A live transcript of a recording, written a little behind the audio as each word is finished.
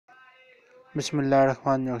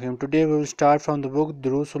Bismillahirrahmanirrahim. Today we will start from the book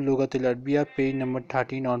Durroos Al Arabiyyah, page number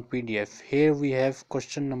 13 on PDF. Here we have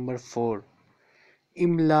question number 4.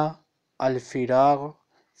 Imla al-firagh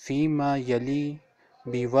fima yali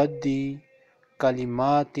biwaddi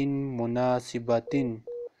kalimatin munasibatin.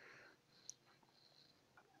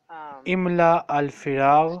 Imla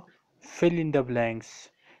al-firagh, fill in the blanks.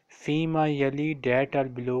 Fima yali, that are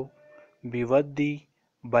below. Biwaddi,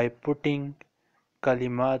 by putting.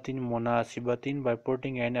 Kalimatin munasibatin, by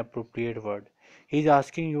putting an appropriate word. He is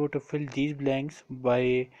asking you to fill these blanks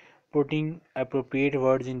by putting appropriate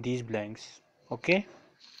words in these blanks. Okay?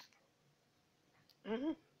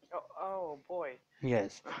 Oh boy.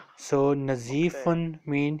 Yes. So Okay. nazifun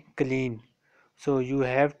mean clean. So you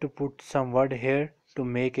have to put some word here to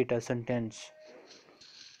make it a sentence.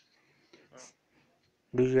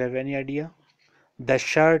 Do you have any idea? The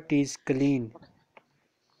shirt is clean.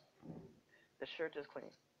 The shirt is clean.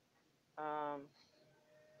 Um,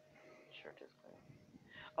 shirt is clean.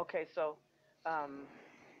 Okay, so, um,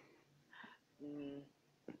 n-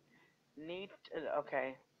 neat.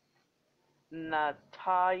 Okay,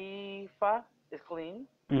 Nataifa is clean.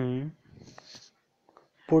 Mhm.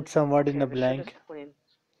 Put some word in Okay, the the shirt is blank. clean.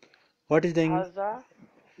 What is the Haza.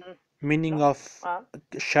 Mm, meaning no. of Uh,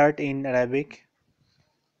 shirt in Arabic?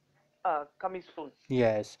 Kamisun.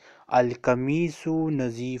 Yes, al-kamisu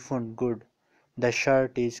nazifun, good. The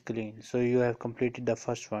shirt is clean. So you have completed the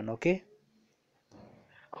first one, okay?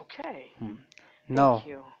 Okay. Now, Thank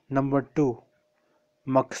you. number 2,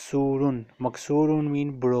 maksurun. Maksurun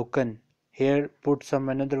mean broken. Here, put some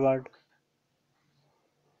another word.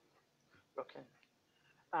 Okay.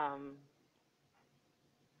 Um.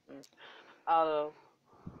 mm, Al.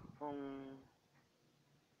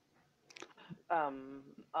 Um.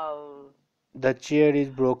 Al. The chair is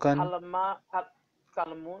broken.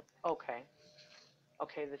 Kalamun. Okay.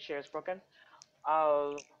 Okay, the chair is broken.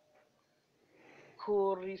 Al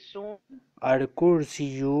Kurisun.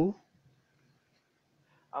 Al-kursiyu.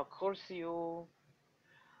 Al Kursiyu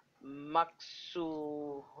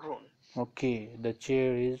Maksurun. Okay, the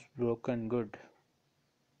chair is broken, good.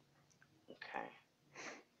 Okay.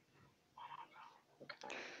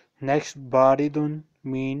 Okay. Next, baridun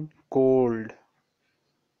mean cold.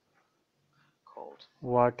 Cold.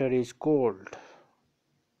 Water is cold.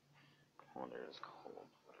 Water is cold.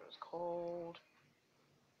 Water is cold.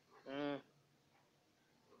 Mm.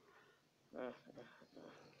 Mm. Mm.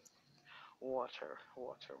 Water.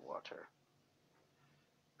 Water. Water.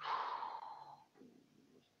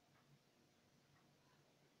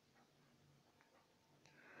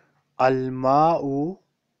 Al-ma'u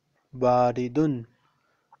baridun.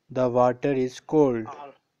 The water is cold.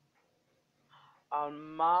 Al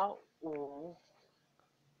Alma'u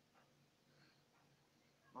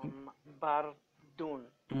Bardun.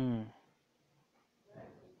 Mm,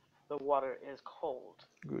 The water is cold.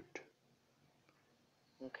 good.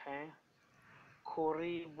 Okay.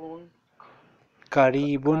 Kuribun. Karibun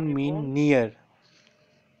Karibun. mean near,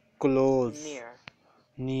 close, Near.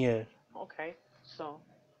 near. Okay. So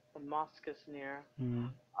the mosque is near. Mm.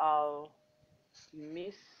 Al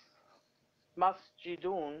Mis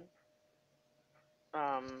Masjidun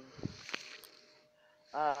um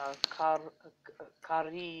Kar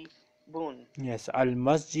Karibun. Yes, al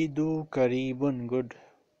masjidu karibun, good.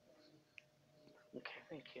 Okay,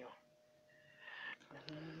 thank you.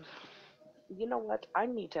 And you know what? I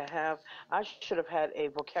should have had a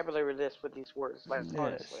vocabulary list with these words, like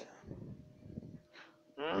honestly. Yes.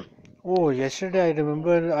 Mm. Oh, yesterday I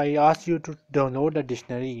remember I asked you to download the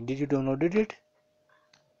dictionary. Did you downloaded it?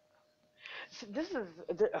 So this is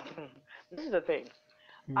the thing.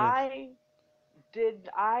 Yes. I did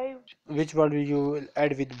I Which word will you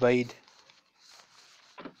add with baid?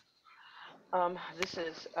 this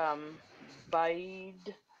is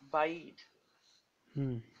Baid.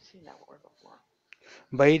 Hmm. Seen that word before.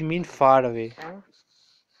 Baid means far away. Okay.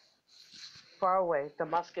 Far away. The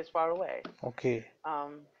mosque is far away. Okay.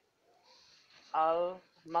 Um, Al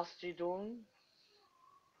Masjidun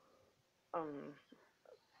um,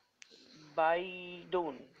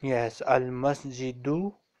 Baidun. Yes, al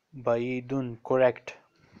masjidu baidun, correct.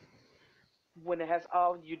 When it has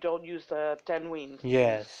all, you don't use the tanween. You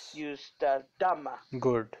Yes, use the dhamma.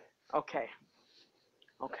 good. Okay.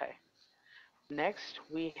 Okay. Next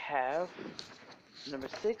we have number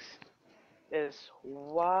 6 is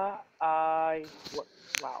wow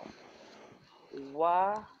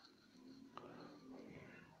wa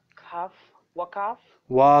kaf wakaf.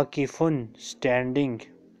 Waqifun, standing.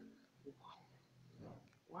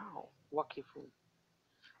 Wow,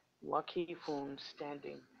 wakifun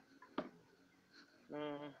standing.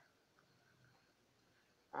 Mm.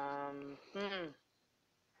 Um, hmm,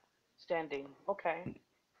 standing. Okay.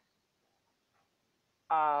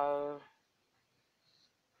 Uh,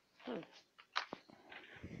 hmm,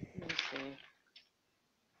 let me see.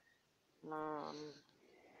 Um,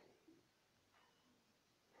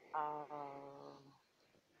 uh,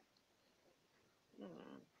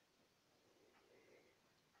 hmm,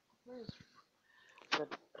 where's the,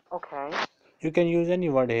 okay. You can use any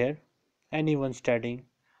word here. Anyone studying.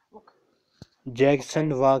 Okay.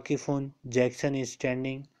 Jackson Okay. Wakifun. Jackson is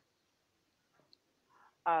standing.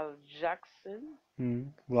 Jackson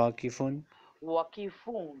Wakifun.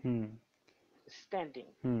 Wakifun Hmm.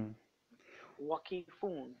 standing. Hmm.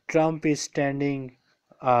 Wakifun. Trump is standing.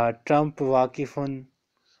 Trump Wakifun.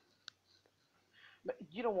 But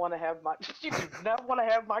you don't want to have my. You do not want to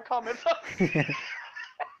have my comments up.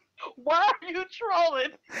 Why are you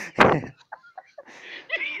trolling?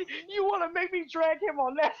 You want to make me drag him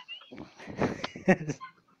on that?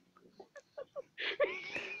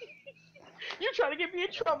 You're trying to get me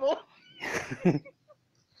in trouble.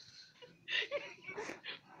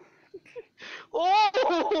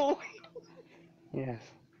 Oh,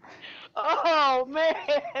 Yes. oh man,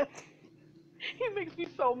 he makes me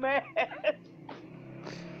so mad.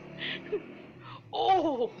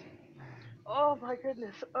 Oh, oh my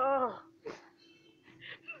goodness. Oh,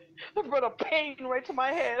 it brought a pain right to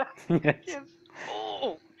my head. I Yes. can't.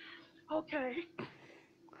 Oh, okay.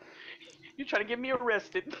 You're trying to get me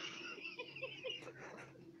arrested.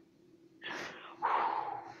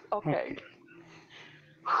 Okay. Okay.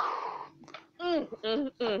 Mm,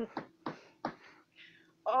 mm, mm.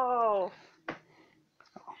 Oh,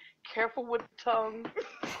 careful with the tongue.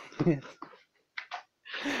 Yes.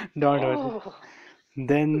 Don't worry. Oh,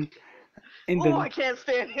 Then in oh, the I can't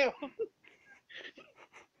stand him.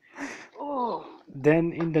 Oh,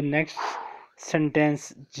 in the next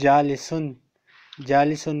sentence, Jalisun.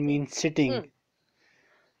 Jalisun means sitting. mm.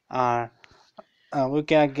 Uh, we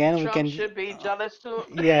Trump can should be jealous too.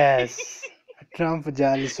 yes. Trump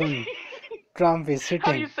Jalisun. Trump is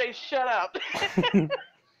How do you sitting. say shut up?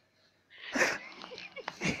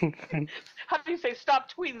 How do you say stop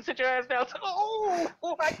tweeting, sit your ass down?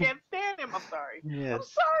 Oh, I can't stand him. I'm sorry. I'm Yes.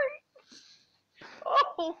 sorry.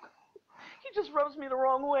 Oh, he just rubs me the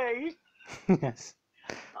wrong way. Yes.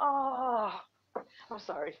 Oh, I'm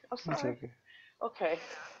sorry. I'm It's sorry. okay. Okay.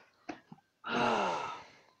 Oh,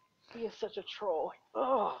 he is such a troll.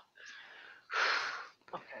 Oh,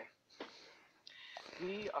 okay.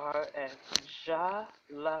 We are at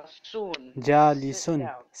Jalasun. Sit Jalisun.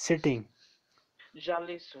 down. Sitting.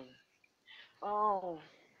 Jalisun. Oh.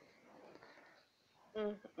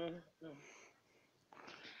 Mm, mm, mm.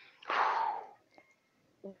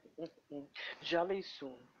 Mm, mm, mm.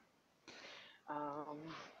 Jalisun.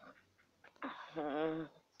 Um. mm,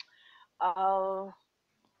 Al.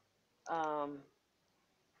 Um.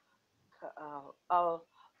 Al.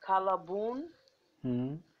 Kalabun.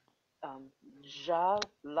 Hmm.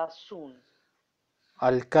 Jalasun.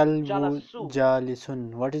 Al-kalbu Jalasu.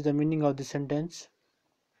 jalisun. What is the meaning of the sentence?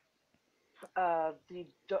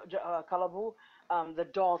 Kalabu. The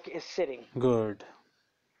dog is sitting. Good.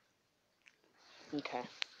 Okay.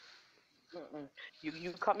 Mm-mm.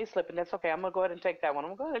 You caught me slipping. That's okay. I'm gonna go ahead and take that one.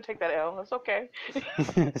 I'm gonna go ahead and take that L. That's okay.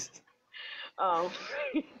 Yes. um,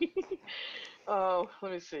 oh,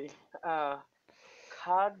 let me see.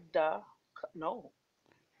 Kada, no,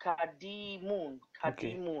 Kadimun,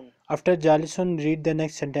 Okay. Kadimun. After Jalisun, read the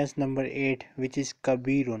next sentence number 8, which is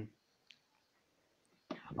Kabirun.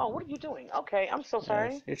 Oh, what are you doing? Okay, I'm so Yes,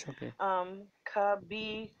 sorry. it's okay.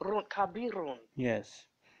 Kabirun, Kabirun, Yes.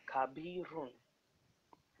 Kabirun.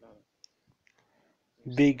 Let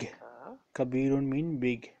me see. Big. Kabirun mean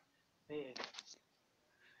big. Big.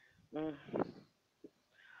 Mm.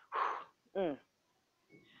 Mm.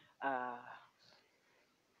 Uh,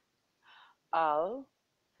 al,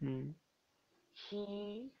 Hmm.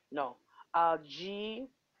 he, no, alji,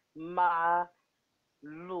 ma,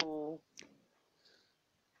 lu,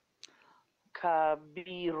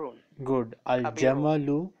 kabirun. Good. Kabirun.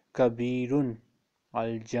 Al-jamalu kabirun.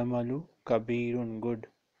 Al-jamalu kabirun. Good.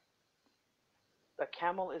 A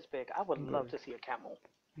camel is big. I would love Good. to see a camel.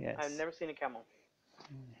 I've Yes. never seen a camel.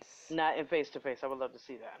 Yes. Not in face to face. I would love to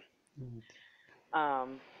see that. Hmm.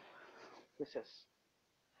 This is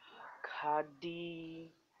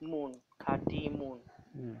Kadimun. Kadimun.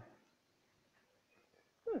 Hmm.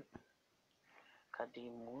 Hmm.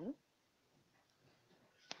 Kadimun.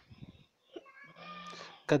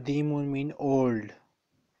 Kadimun mean old.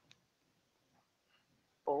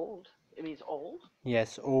 Old. It means old.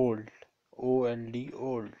 Yes, old. O-L-D,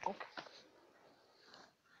 old. Okay.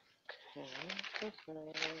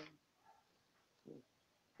 Okay.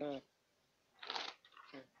 Mm.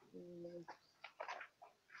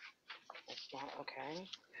 It's not okay.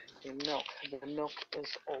 The milk. The milk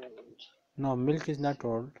is old. No, milk is not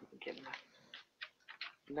old.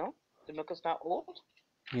 No, the milk is not old.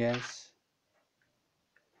 Yes.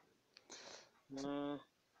 Mm.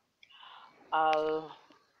 Al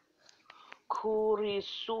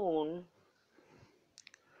kurisun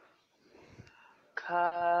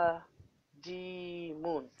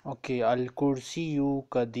kadimun. Okay, al kursiyu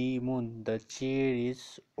kadimun. The chair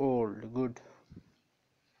is old. Good.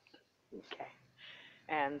 Okay.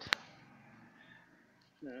 And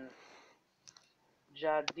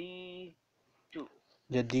jadidu.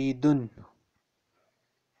 Jadidun.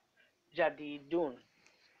 Jadidun.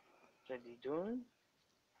 Jadidun.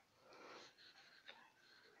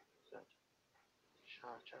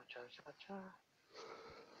 Cha cha cha cha cha.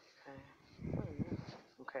 Okay. Wait a minute.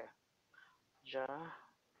 Okay. Jadidun.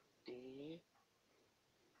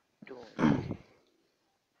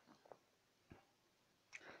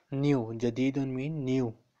 New. Jadidun mean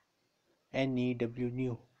new. New.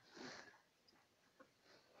 New.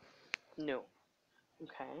 New.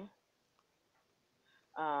 Okay.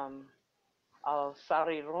 Al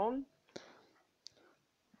sarirun.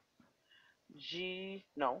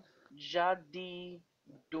 No. Jadidun.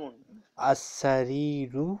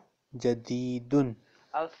 As-sariru jadidun.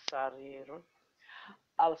 Al sarirun.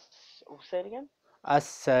 Al. Say it again.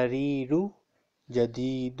 As-sariru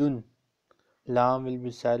jadidun. Lam will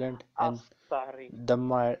be silent Al and sari.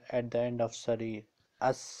 Dhamma at the end of sarir.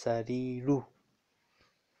 As-sariru.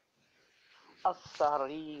 Al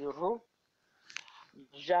sariru.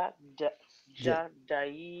 Jad. Ja-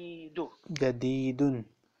 Jadaidu. Jadidun.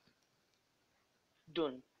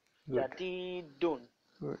 Dun. Good. Jadidun.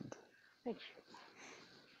 Good. Thank you.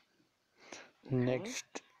 Okay.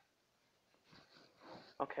 Next.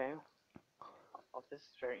 Okay. Oh, this is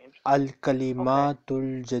very interesting. Okay.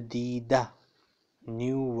 Al-kalimatul jadida.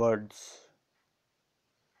 New words.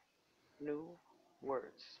 New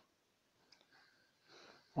words.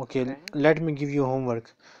 Okay, Okay. let me give you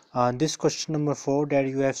homework. This question number 4 that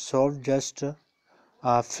you have solved, just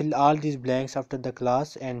fill all these blanks after the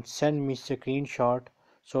class and send me screenshot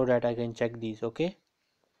so that I can check these. Okay,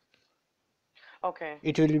 Okay.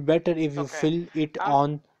 it will be better if you Okay. fill it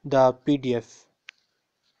on the PDF.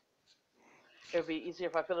 It'll be easier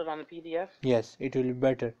if I fill it on the PDF. Yes, it will be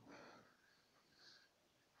better.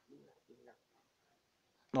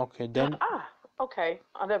 Okay, then Okay.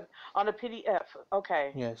 On the PDF.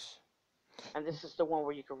 Okay. yes, And this is the one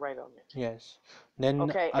where you can write on it. yes. Then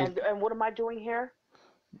Okay. I'll And what am I doing here?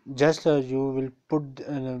 just you will put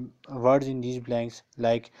words in these blanks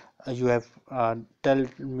like you have tell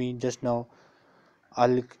me just now.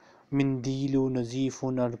 Al Mindilu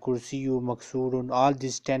Nazifun Al Kursiyu Maksurun, all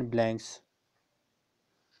these 10 blanks.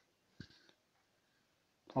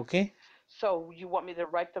 Okay? So you want me to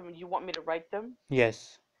write them? You want me to write them?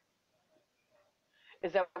 Yes.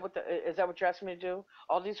 Is that what you're asking me to do?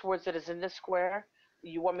 All these words that is in this square,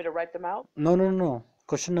 you want me to write them out? No.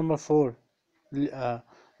 Question number 4. Uh,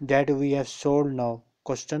 that we have solved now.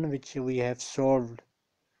 Question which we have solved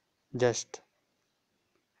just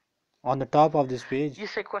on the top of this page. You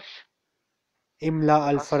say question. Imla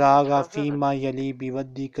al faraga Okay. fima yali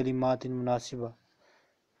biwaddi kalimatin munasiba.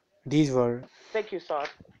 These were Thank you, Saad.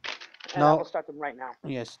 And I will now. start them right now.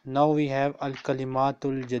 Yes, now we have al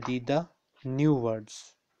kalimatul jadida, new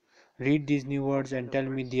words. Read these new words Okay, and new tell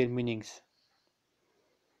me words. their meanings.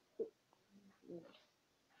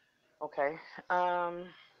 Okay.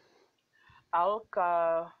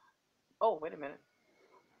 Alka. Oh, wait a minute.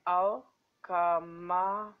 Al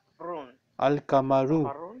Kamarun. Al Kamaru.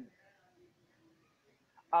 Kamarun.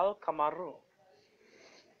 Al Kamaru.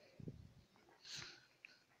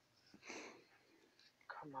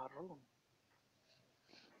 Kamarun.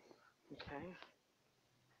 Okay.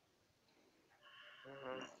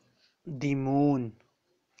 The moon.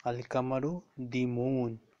 Al Kamaru, the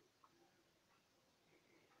moon.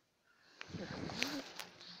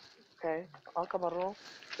 Okay. Al Kamarun.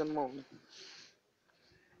 The moon.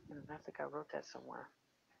 I think I wrote that somewhere.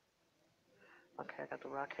 Okay, I got the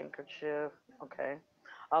rock handkerchief. Okay.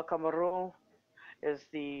 Al Kamaru is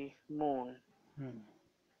the moon.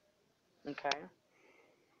 Okay.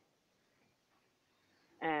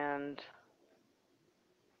 And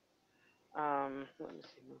let me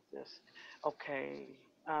see, move this. Okay.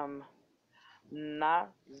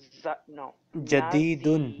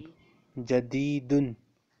 Jadidun. Nazi. Jadidun.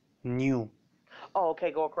 New. Oh,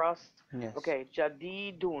 okay, go across. Yes. Okay,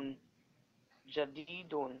 Jadidun.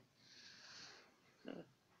 Jadidun.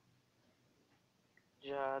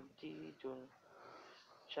 Jadidun.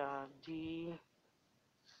 Jadidun.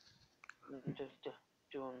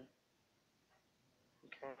 Dun.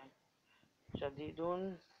 Okay.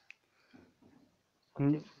 Jadidun.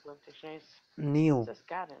 What dictionaries? New. It says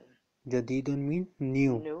garden. Jadidun means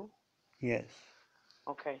new. New. Yes.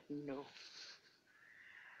 Okay. New.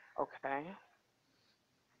 Okay.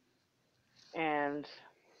 And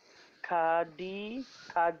Kadi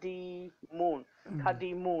Moon.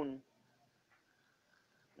 Kadi Moon.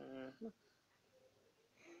 Mm-hmm.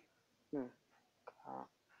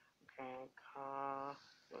 Okay.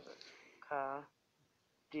 What is it?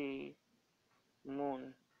 Kadi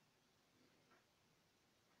Moon.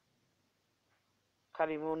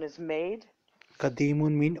 Kadi Moon is made.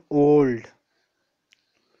 Qadimun mean old.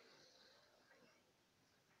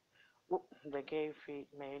 Ooh, they gave feet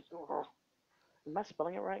made. Oh. Am I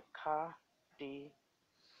spelling it right?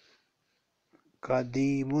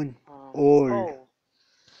 Qadimun old. Oh.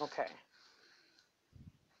 Okay.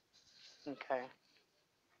 Okay.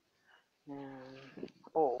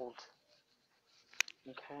 Old.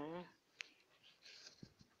 Okay.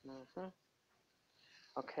 Mhm.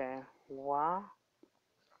 Okay.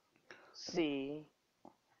 Si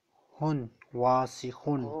Hun.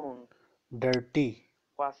 Wasihun. hun. Dirty.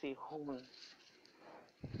 Wasi hun.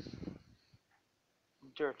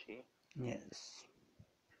 Dirty. Yes.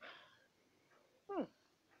 Am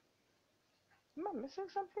I missing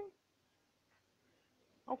something?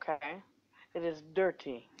 Okay. It is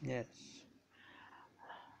dirty. Yes.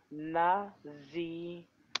 Nazifun.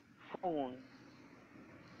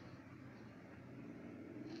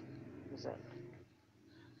 Is it?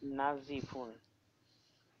 Nazifun.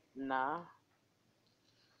 Na.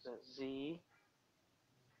 Z.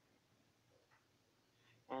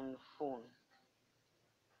 And fun.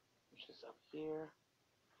 Which is up here.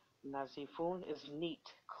 Nazifun is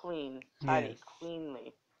neat, clean, tidy, Yes.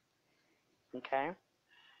 cleanly. Okay?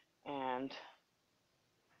 And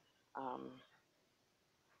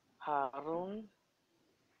Harun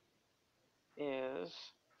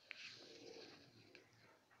is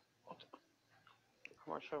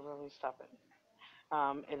commercial really stop it.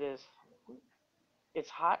 It's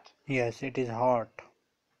hot. Yes, it is hot.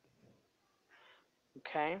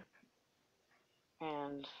 Okay?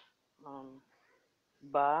 And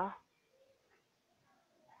ba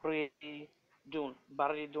baridun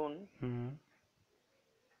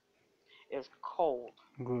is cold.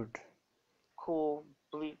 Good. Cool,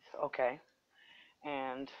 bleak, okay.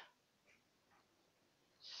 And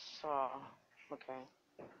sa okay.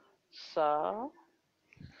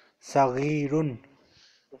 Saghirun.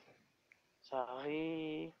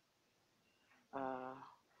 Sari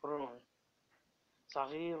run.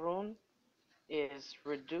 Saghirun is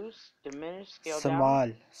reduced, diminished, scaled down.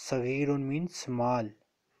 Small. Saghirun means small.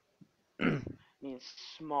 Means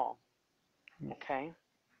small. Yeah. Okay.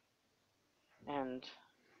 And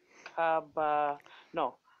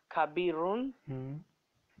kabirun.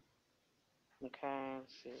 Okay,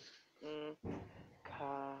 let's see.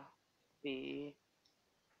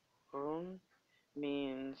 Kabirun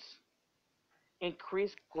means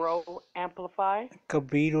increase, grow, amplify.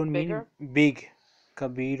 Kabirun mean big.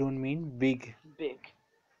 Kabirun mean big. Big.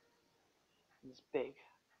 It's big.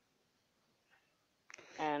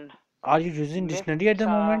 And Are you using dictionary at the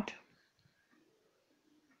moment?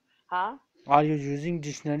 Huh? Are you using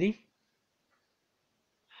dictionary?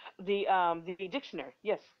 The dictionary,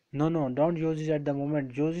 yes. No, don't use it at the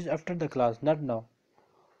moment. Use it after the class, not now.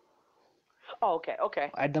 Oh, okay, okay.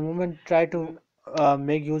 At the moment, try to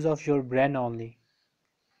make use of your brain only.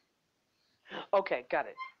 Okay, got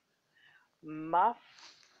it.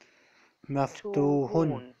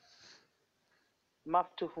 Maftuhun.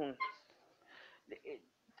 Maftuhun.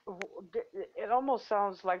 It almost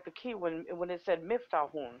sounds like the key when it said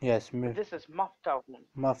miftahun. Yes, but this is maftahun.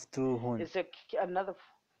 maftuhun. Is it another?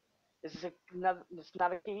 Is it another? It's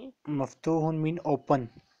not a key. Maftuhun mean open.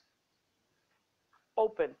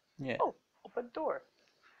 Open. Yeah. Oh, open door.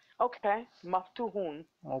 Okay, maftuhun.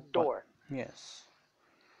 Open. Door. Yes.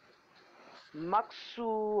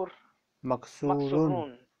 Maksur. Maksurun.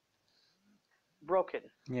 Maksurun. Broken.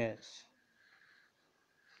 Yes.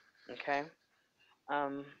 Okay.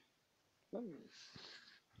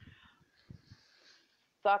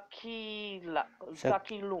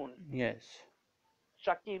 Sakilun. Yes.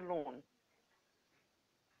 Shakilun.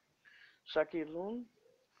 Shakilun.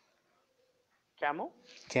 Camel.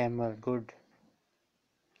 Camel. Good.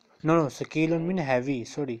 No. Sakilun mean Okay. heavy.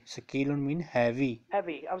 Sorry. Sakilun mean heavy.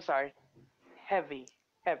 Heavy. I'm sorry. Heavy.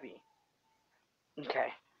 Heavy.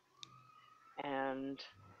 Okay. And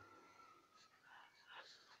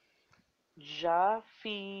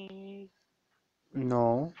Jafi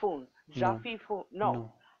No. Fun. No. Jafi Fun. No.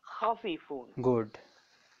 No. Khafifun. Good.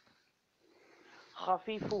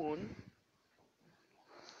 خفيفون.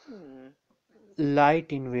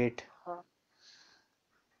 light in weight.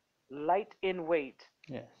 Light in weight.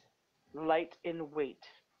 Yes. Light in weight.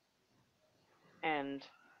 And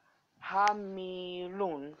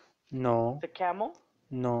hamilun. No. The camel.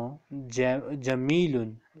 No.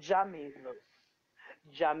 Jamilun. Jamilun.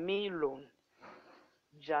 Jamilun.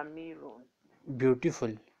 Jamilun.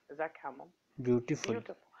 Beautiful. Is that camel? Beautiful.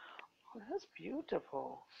 Beautiful. Oh, that's beautiful.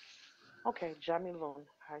 Okay, Jamilun.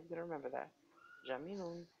 How are you gonna remember that?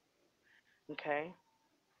 Jamilun. Okay.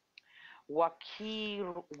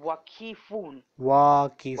 Wakifun. Waqifun.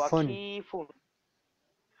 Wakifun.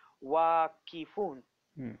 Wakifun.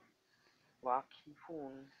 Hmm.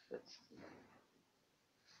 Wakifun. Let's see.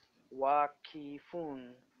 Wakifun.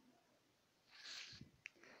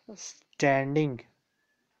 Standing.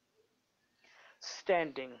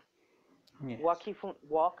 Standing. Yes. Wakifun.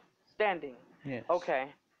 Walk. Standing. Yes.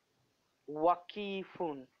 Okay.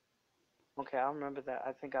 Wakifun. Okay, I'll remember that.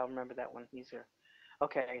 I think I'll remember that one easier.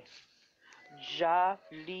 Okay.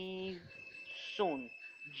 Jalisun.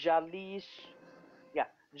 Jalis. Yeah.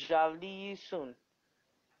 Jalisun.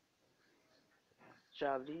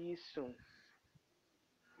 Jalisun.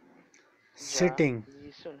 Sitting.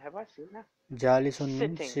 Jalisun. Have I seen that? Jalisun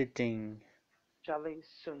means Sitting. sitting.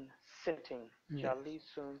 Jalisun. Sitting. Yes.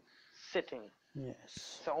 Jalisun. Sitting. Yes.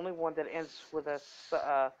 It's the only one that ends with a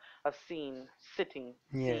scene. Sitting.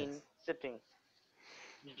 Yes. Scene. Sitting.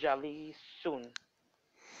 Jalisun.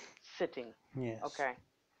 Sitting. Yes. Okay.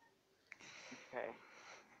 Okay.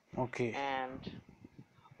 Okay. And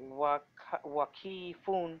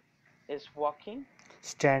wakifun is walking.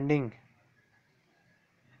 Standing.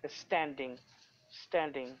 Is standing.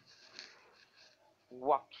 Standing.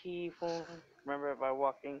 Wakifun. Remember by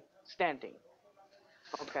walking. Standing.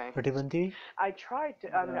 Okay. Pratibanti? I tried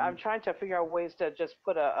to. I'm trying to figure out ways to just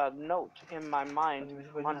put a note in my mind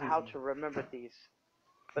on how to remember these.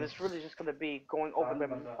 But it's really just going to be going over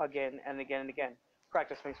them again and again and again.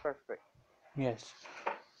 Practice makes perfect. Yes.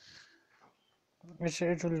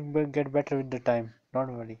 It will get better with the time.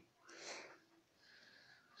 Don't worry.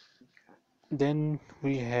 Okay. Then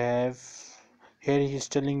we have here he is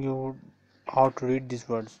telling you how to read these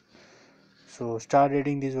words. So start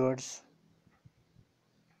reading these words.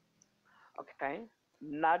 Okay.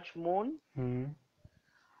 Najmun. Hmm.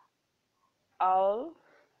 Al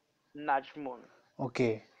Najmun.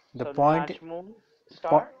 Okay. The So point Najmun,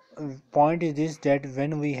 star. point is this, that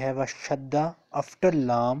when we have a shadda after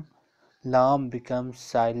lam becomes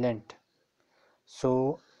silent.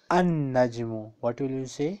 So an-najmu. What will you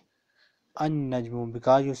say? An-najmu,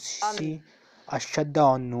 because you see a shadda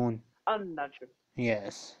on noon. An-Najm.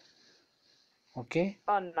 Yes. Okay.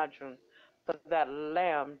 An-Najm. So that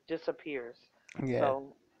lamb disappears. Yeah.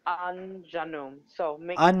 So An-Janum. So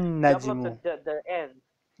make double up An-najmu. the end.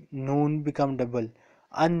 Noon become double.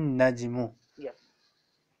 An-najmu. Yes.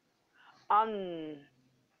 An-Jamun.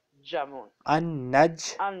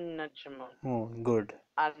 An-naj. An-Najmun. Oh, good.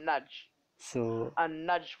 An-Naj. So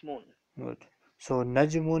An-Najmun. good. So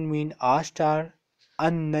najmun mean a star.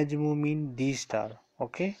 An-najmu mean the star.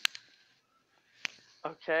 Okay.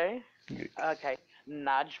 Okay. Good. Okay.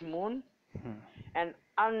 Najmun and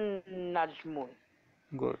An-Najmun.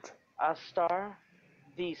 Good. A star,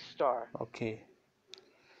 the star. Okay.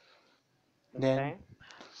 Then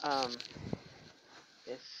Okay.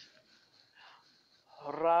 It's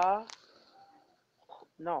Ra.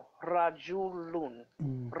 No. Rajulun.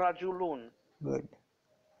 Rajulun. good.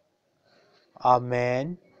 A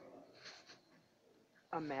man.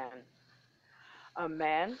 A man. A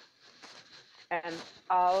man. And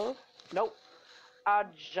Al. Nope.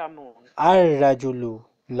 Ajamun. Ar-rajulu.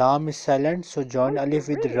 Lam is silent, so join alif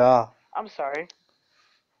with Really? ra. I'm sorry.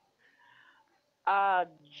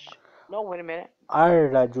 No, wait a minute.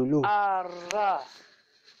 Ar-rajulu. Ara.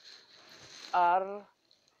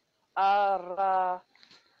 Arajulu.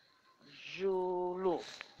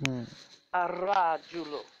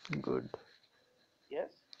 Arajulu. Good.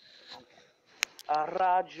 Yes? Okay.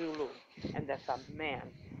 Arajulu. And that's a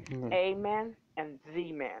man. A man and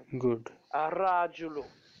the man. Good. Arajulu.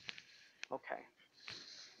 Okay.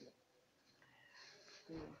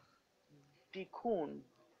 Dikun.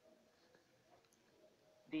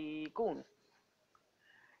 Dikun.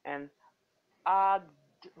 And ad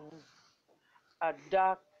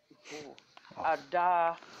ada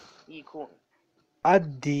ikun.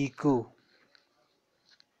 Addiku.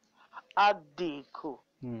 Adiku.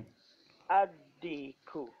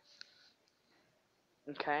 Adiku.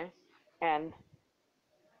 Okay. And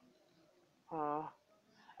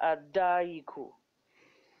adaiku.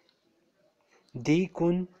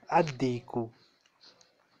 Dikun addiku.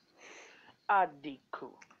 Adiku.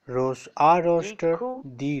 Roast, a roaster,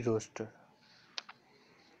 Diku. the roaster.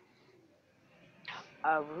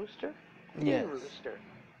 A rooster. The Yes, rooster.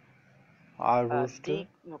 a rooster.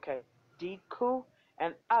 Okay. Diku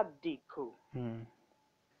and Adiku. Hmm.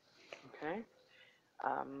 Okay.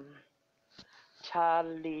 Um,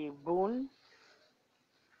 Talibun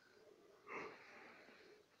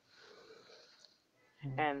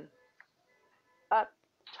and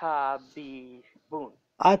Atabibun.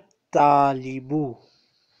 At-talibu.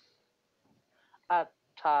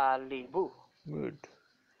 Atalibu. Good.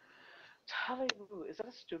 Talibu. Is that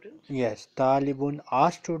a student? Yes, talibun,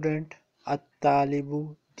 a student.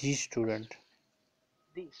 At-talibu, the student.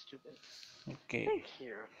 The student. Okay, Thank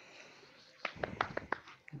you.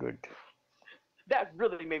 good. That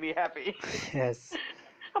really made me happy. Yes.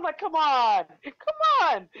 I'm like, come on, come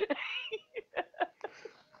on.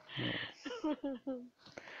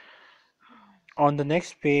 On the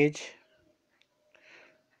next page,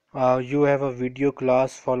 you have a video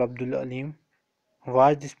class for Abdul Alim.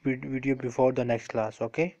 Watch this video before the next class,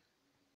 okay?